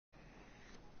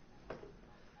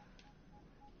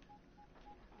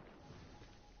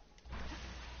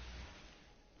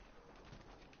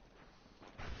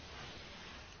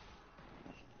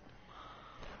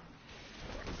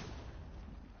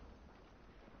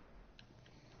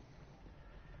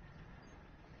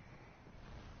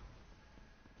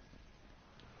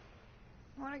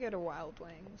want to go to Wild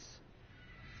Wings.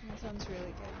 That sounds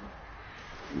really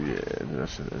good. Yeah, that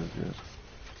shit is good.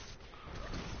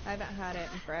 I haven't had it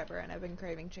in forever, and I've been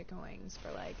craving chicken wings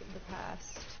for like the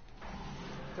past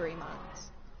 3 months.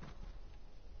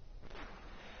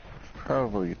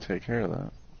 Probably take care of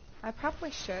that. I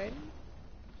probably should.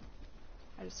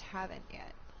 I just haven't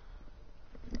yet.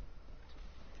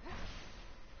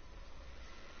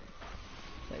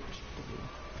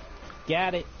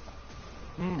 Got it.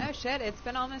 Oh shit, it's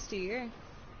been almost a year.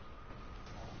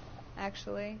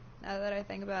 Actually, now that I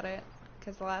think about it.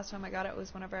 Because the last time I got it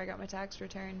was whenever I got my tax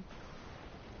return.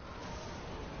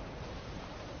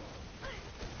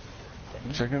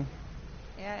 Chicken?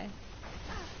 Yeah. You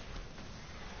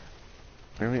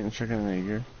haven't eaten chicken in a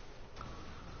year?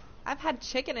 I've had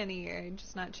chicken in a year,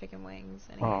 just not chicken wings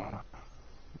in a year.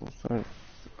 Well,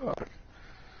 fuck.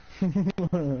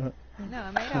 No,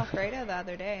 I made Alfredo the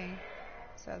other day.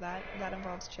 So that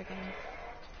involves chicken.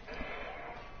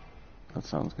 That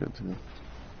sounds good too.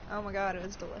 Oh my god, it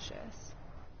was delicious.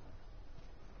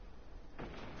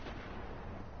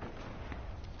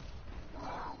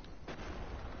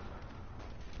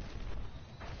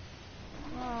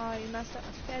 Oh, you messed up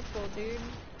my schedule, dude.